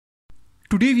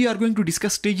Today we are going to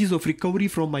discuss stages of recovery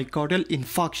from myocardial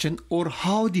infarction, or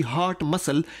how the heart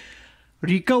muscle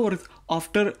recovers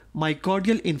after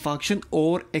myocardial infarction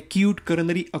or acute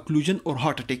coronary occlusion or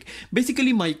heart attack.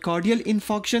 Basically, myocardial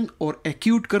infarction or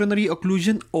acute coronary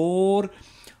occlusion or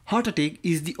heart attack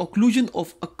is the occlusion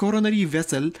of a coronary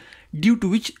vessel due to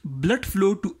which blood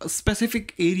flow to a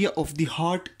specific area of the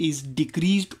heart is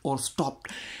decreased or stopped,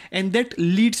 and that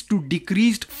leads to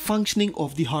decreased functioning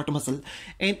of the heart muscle,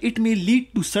 and it may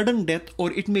lead to sudden death, or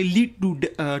it may lead to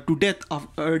death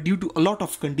due to a lot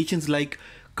of conditions like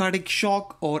cardiac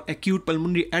shock or acute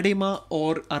pulmonary edema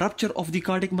or a rupture of the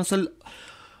cardiac muscle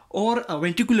or a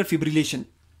ventricular fibrillation.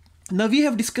 Now, we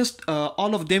have discussed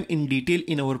all of them in detail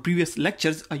in our previous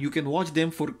lectures. You can watch them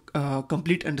for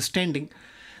complete understanding.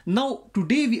 Now,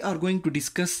 today we are going to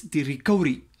discuss the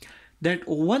recovery, that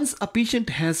once a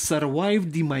patient has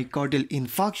survived the myocardial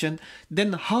infarction,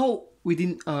 then how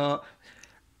within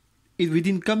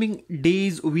coming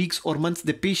days, weeks or months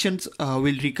the patients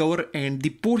will recover, and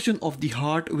the portion of the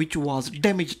heart which was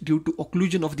damaged due to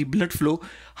occlusion of the blood flow,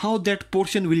 how that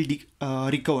portion will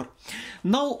recover.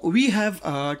 Now, we have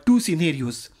two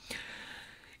scenarios.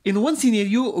 In one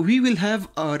scenario, we will have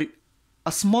a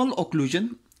small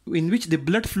occlusion in which the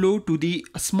blood flow to the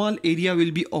small area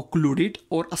will be occluded,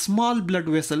 or a small blood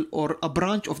vessel or a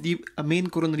branch of the main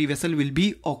coronary vessel will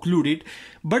be occluded,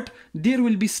 but there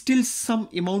will be still some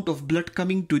amount of blood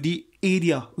coming to the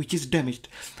area which is damaged.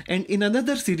 And in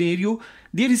another scenario,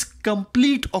 there is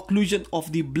complete occlusion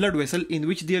of the blood vessel in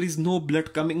which there is no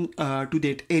blood coming to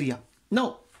that area.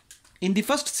 Now, in the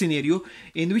first scenario,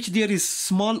 in which there is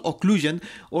small occlusion,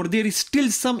 or there is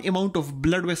still some amount of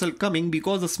blood vessel coming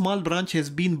because a small branch has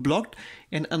been blocked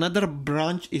and another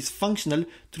branch is functional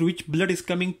through which blood is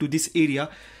coming to this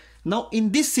area. Now,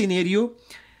 in this scenario,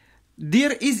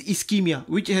 there is ischemia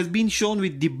which has been shown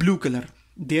with the blue color.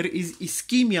 There is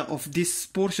ischemia of this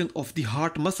portion of the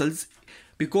heart muscles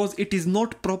because it is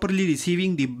not properly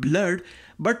receiving the blood,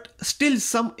 but still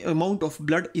some amount of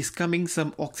blood is coming,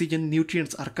 some oxygen,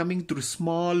 nutrients are coming through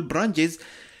small branches,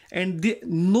 and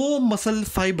no muscle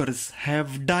fibers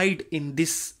have died in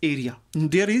this area.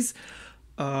 There is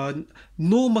death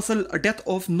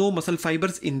of no muscle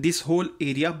fibers in this whole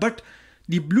area, but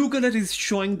the blue color is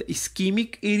showing the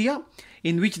ischemic area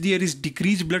in which there is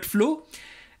decreased blood flow,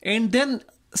 and then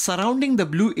surrounding the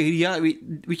blue area,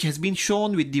 which has been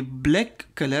shown with the black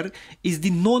color, is the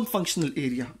non-functional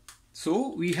area.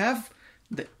 So we have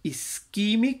the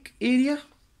ischemic area,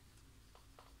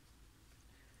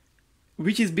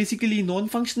 which is basically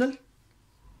non-functional,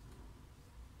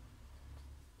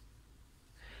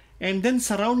 and then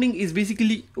surrounding is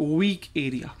basically weak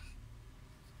area.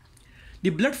 The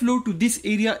blood flow to this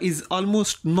area is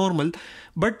almost normal,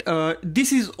 but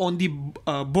this is on the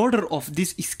border of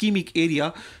this ischemic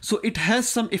area, so it has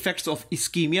some effects of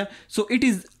ischemia, so it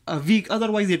is weak,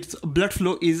 otherwise its blood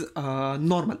flow is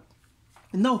normal.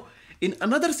 Now, in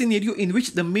another scenario in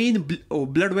which the main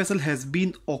blood vessel has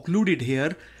been occluded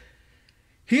here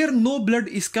no blood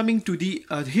is coming to the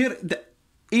here the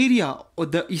area, or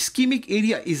the ischemic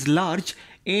area is large,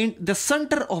 and the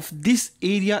center of this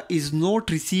area is not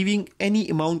receiving any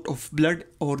amount of blood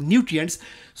or nutrients,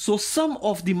 so some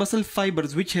of the muscle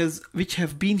fibers which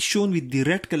have been shown with the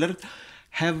red color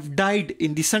have died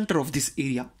in the center of this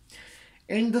area,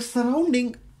 and the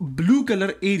surrounding blue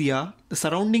color area,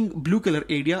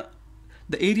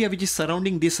 the area which is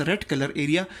surrounding this red color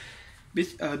area,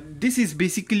 which this is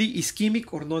basically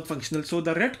ischemic or non-functional. So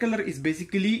the red color is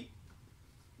basically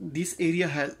this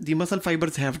area the muscle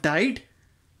fibers have died.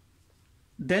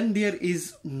 Then there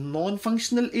is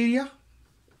non-functional area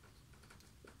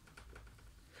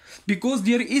because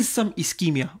there is some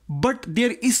ischemia, but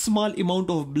there is small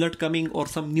amount of blood coming, or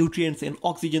some nutrients and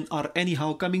oxygen are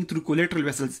anyhow coming through collateral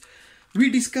vessels. We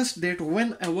discussed that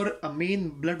whenever a main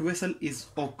blood vessel is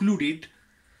occluded,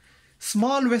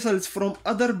 small vessels from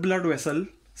other blood vessel,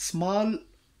 small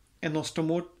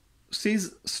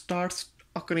anastomosis starts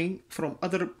occurring from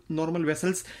other normal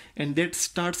vessels, and that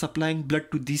starts supplying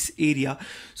blood to this area.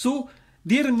 So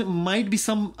there might be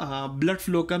some blood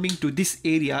flow coming to this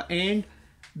area, and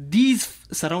these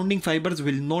surrounding fibers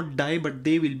will not die, but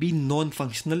they will be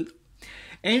non-functional.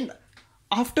 And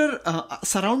after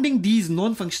surrounding these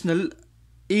non-functional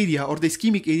area or the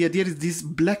ischemic area, there is this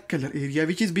black color area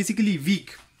which is basically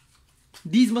weak.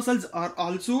 These muscles are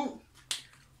also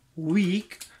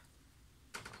weak,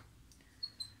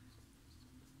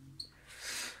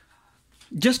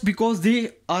 just because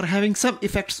they are having some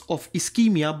effects of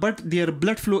ischemia, but their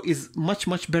blood flow is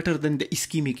much better than the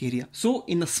ischemic area. So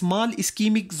in a small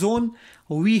ischemic zone,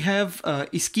 we have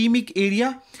ischemic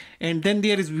area, and then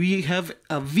we have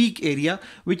a weak area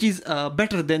which is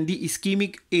better than the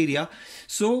ischemic area.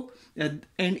 So and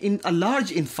in a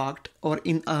large infarct, or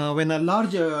in when a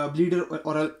large bleeder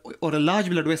or a large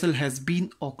blood vessel has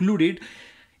been occluded,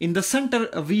 in the center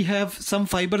we have some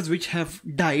fibers which have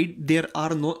died. There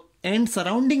are no, and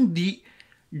surrounding the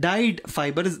died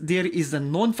fibers there is a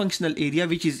non-functional area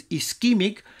which is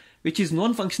ischemic, which is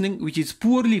non-functioning, which is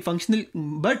poorly functional,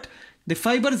 but the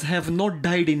fibers have not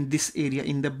died in this area,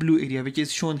 in the blue area which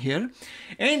is shown here.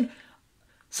 And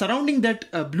surrounding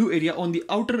that blue area, on the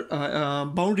outer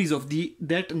boundaries of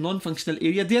that non-functional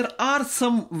area, there are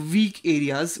some weak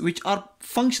areas which are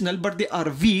functional but they are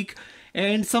weak,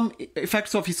 and some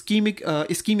effects of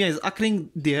ischemia is occurring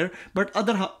there, but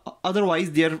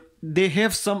otherwise they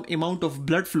have some amount of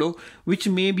blood flow which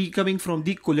may be coming from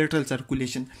the collateral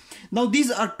circulation. Now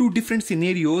these are two different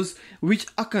scenarios which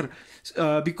occur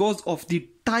because of the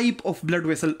type of blood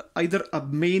vessel. Either a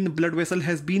main blood vessel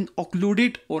has been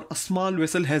occluded or a small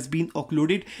vessel has been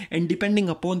occluded, and depending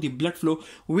upon the blood flow,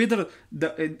 whether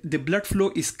the blood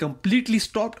flow is completely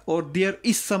stopped or there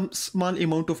is some small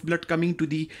amount of blood coming to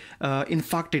the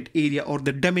infarcted area or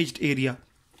the damaged area.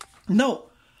 Now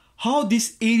how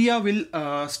this area will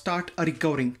start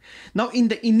recovering. Now in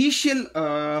the initial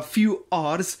few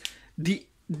hours,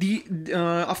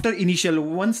 after initial,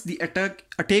 once the attack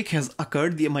has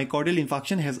occurred, the myocardial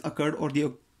infarction has occurred or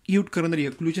the acute coronary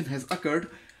occlusion has occurred,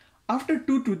 after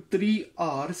 2 to 3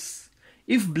 hours,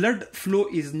 if blood flow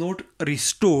is not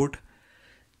restored,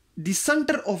 the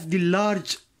center of the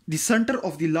large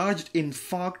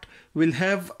infarct will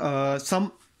have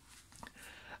some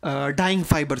dying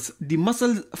fibers. The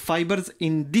muscle fibers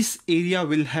in this area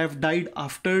will have died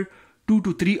after 2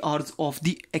 to 3 hours of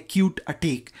the acute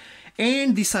attack,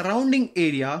 and the surrounding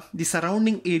area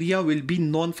will be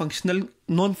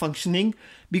non-functioning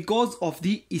because of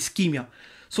the ischemia.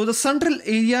 So the central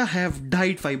area have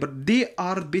died fiber. They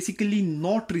are basically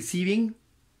not receiving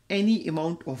any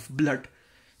amount of blood.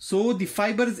 So the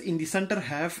fibers in the center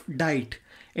have died,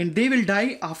 and they will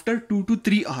die after 2 to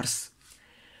 3 hours.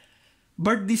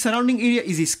 But the surrounding area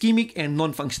is ischemic and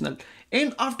non-functional.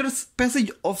 And after passage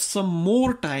of some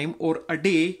more time or a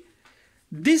day,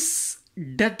 this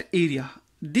dead area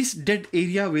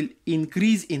will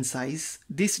increase in size.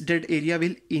 You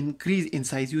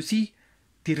see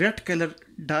the red color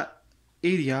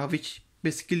area, which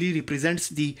basically represents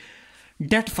the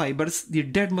dead fibers, the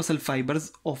dead muscle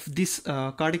fibers of this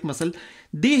cardiac muscle.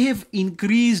 They have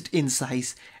increased in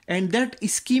size, and that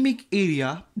ischemic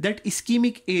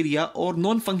area or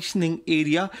non-functioning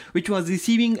area which was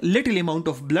receiving little amount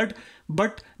of blood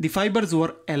but the fibers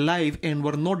were alive and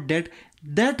were not dead,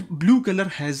 that blue color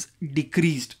has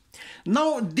decreased.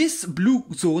 Now this blue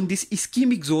zone, this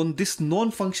ischemic zone, this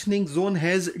non-functioning zone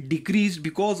has decreased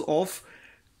because of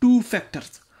two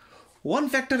factors. One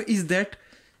factor is that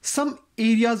some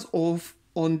areas on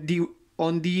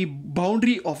the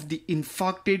boundary of the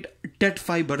infarcted dead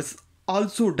fibers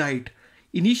also died.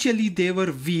 Initially they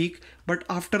were weak, but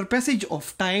after passage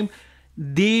of time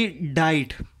they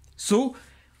died. So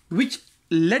which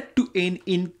led to an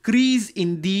increase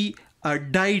in the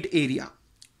died area.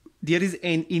 There is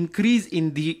an increase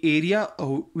in the area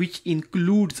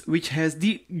which has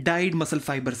the died muscle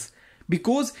fibers,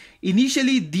 because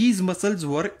initially these muscles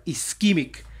were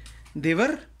ischemic. They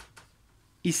were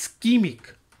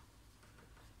ischemic,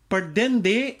 but then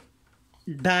they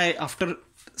die after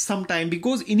some time,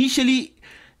 because initially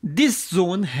this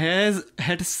zone has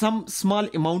had some small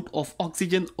amount of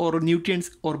oxygen or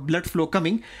nutrients or blood flow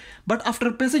coming, but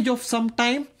after passage of some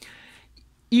time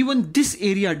even this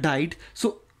area died.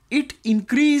 So it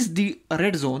increased the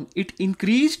red zone, and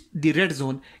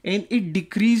it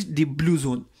decreased the blue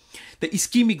zone. The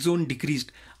ischemic zone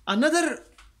decreased. Another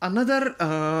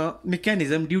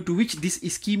mechanism due to which this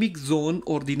ischemic zone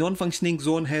or the non-functioning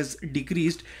zone has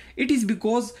decreased, it is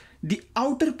because the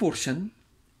outer portion,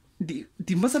 the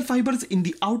muscle fibers in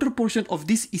the outer portion of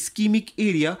this ischemic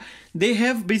area, they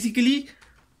have basically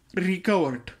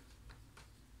recovered.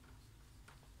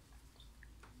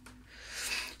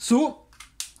 So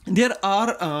there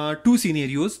are two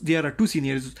scenarios.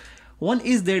 One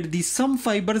is that some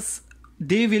fibers,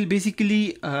 they will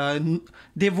basically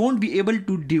they won't be able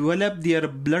to develop their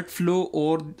blood flow,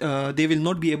 or they will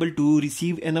not be able to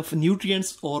receive enough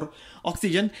nutrients or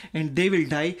oxygen, and they will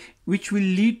die, which will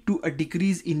lead to a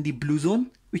decrease in the blue zone,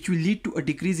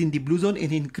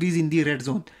 and increase in the red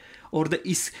zone. or the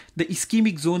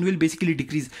ischemic zone will basically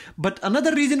decrease. But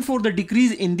another reason for the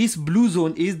decrease in this blue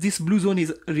zone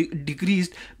is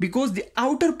decreased because the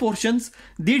outer portions,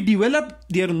 they develop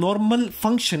their normal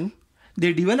function.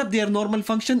 They develop their normal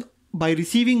function by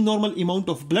receiving normal amount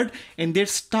of blood, and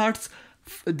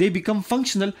they become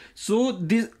functional. So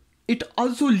it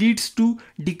also leads to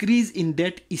decrease in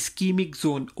that ischemic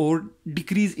zone or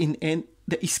decrease in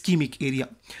the ischemic area.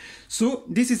 So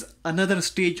this is another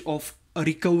stage of a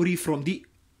recovery from the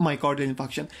myocardial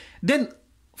infarction. Then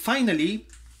finally,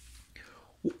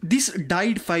 this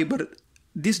dyed fiber,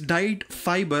 these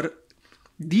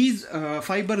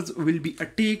fibers will be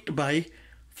attacked by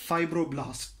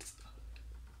fibroblasts.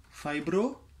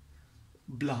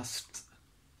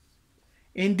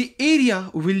 And the area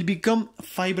will become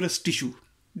fibrous tissue.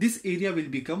 This area will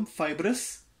become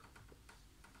fibrous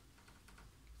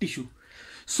tissue.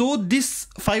 So this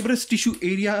fibrous tissue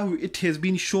area, it has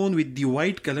been shown with the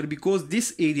white color because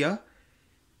this area,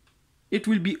 it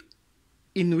will be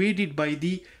invaded by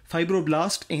the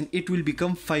fibroblast and it will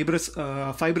become fibrous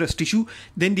tissue.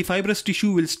 Then the fibrous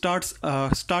tissue will start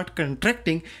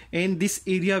contracting, and this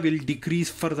area will decrease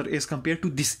further as compared to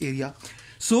this area.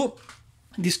 So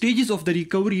the stages of the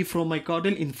recovery from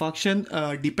myocardial infarction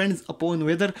depends upon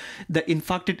whether the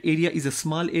infarcted area is a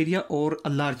small area or a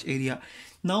large area.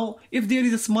 Now, if there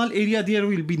is a small area, there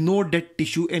will be no dead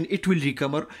tissue and it will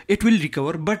recover.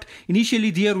 But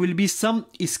initially there will be some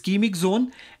ischemic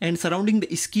zone, and surrounding the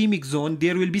ischemic zone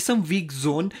there will be some weak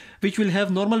zone which will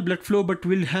have normal blood flow but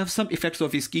will have some effects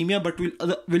of ischemia, but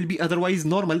will be otherwise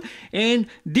normal. And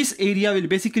this area will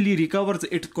basically recover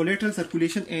its collateral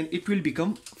circulation and it will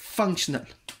become functional.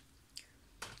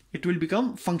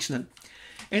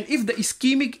 And if the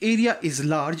ischemic area is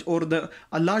large or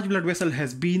a large blood vessel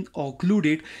has been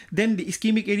occluded, then the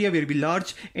ischemic area will be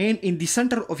large, and in the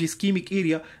center of ischemic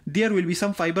area there will be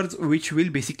some fibers which will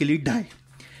basically die.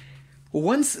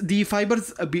 Once the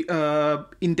fibers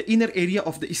in the inner area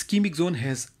of the ischemic zone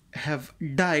have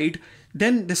died,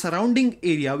 then the surrounding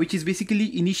area, which is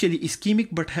basically initially ischemic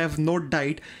but have not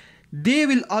died, they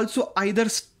will also either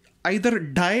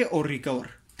die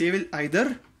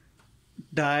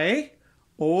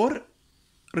or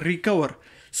recover.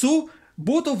 So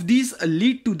both of these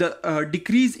lead to the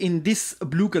decrease in this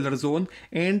blue color zone,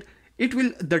 and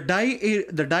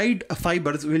the dyed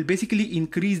fibers will basically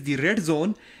increase the red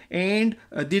zone, and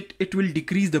it will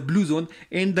decrease the blue zone,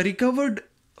 and the recovered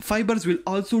fibers will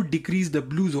also decrease the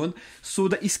blue zone. So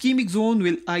the ischemic zone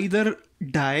will either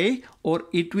die or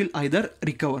it will either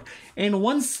recover. And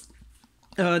once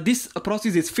this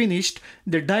process is finished,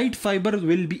 the dyed fiber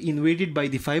will be invaded by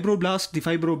the fibroblast. The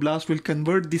fibroblast will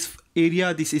convert this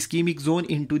area, this ischemic zone,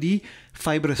 into the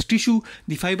fibrous tissue.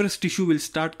 The fibrous tissue will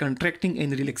start contracting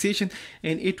and relaxation,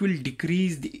 and it will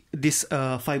decrease this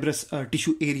fibrous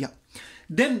tissue area.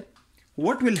 Then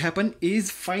what will happen is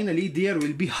finally there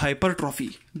will be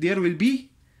hypertrophy. There will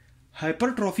be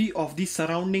hypertrophy of the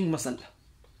surrounding muscle.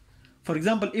 For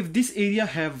example, if this area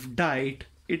have died,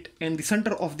 and the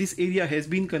center of this area has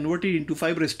been converted into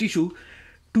fibrous tissue,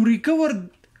 to recover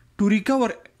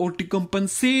or to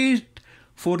compensate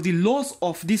for the loss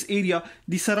of this area,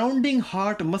 the surrounding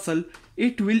heart muscle,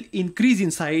 it will increase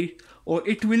in size or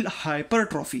it will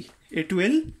hypertrophy. It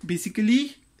will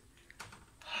basically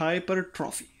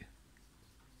hypertrophy.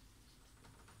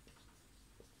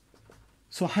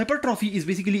 So hypertrophy is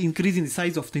basically increasing the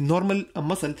size of the normal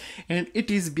muscle, and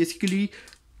it is basically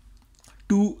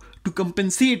to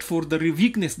compensate for the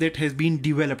weakness that has been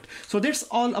developed. So that's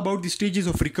all about the stages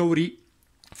of recovery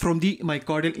from the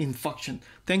myocardial infarction.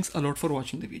 Thanks a lot for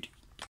watching the video.